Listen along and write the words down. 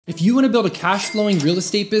If you want to build a cash flowing real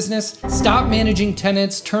estate business, stop managing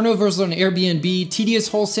tenants, turnovers on Airbnb, tedious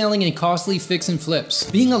wholesaling, and costly fix and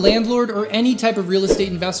flips. Being a landlord or any type of real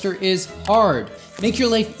estate investor is hard. Make your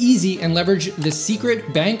life easy and leverage the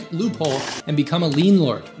secret bank loophole and become a lien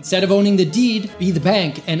lord. Instead of owning the deed, be the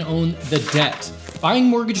bank and own the debt. Buying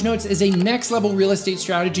mortgage notes is a next level real estate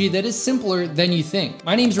strategy that is simpler than you think.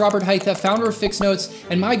 My name's Robert Heitha, founder of Fixed Notes,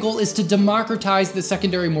 and my goal is to democratize the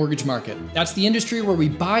secondary mortgage market. That's the industry where we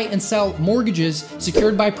buy and sell mortgages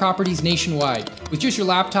secured by properties nationwide with just your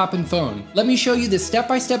laptop and phone. Let me show you the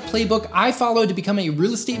step-by-step playbook I followed to become a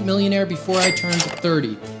real estate millionaire before I turned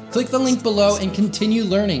 30. Click the link below and continue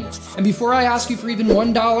learning. And before I ask you for even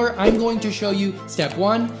 $1, I'm going to show you step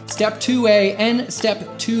 1, step 2A, and step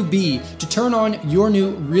 2B to turn on your new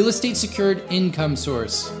real estate secured income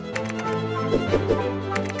source.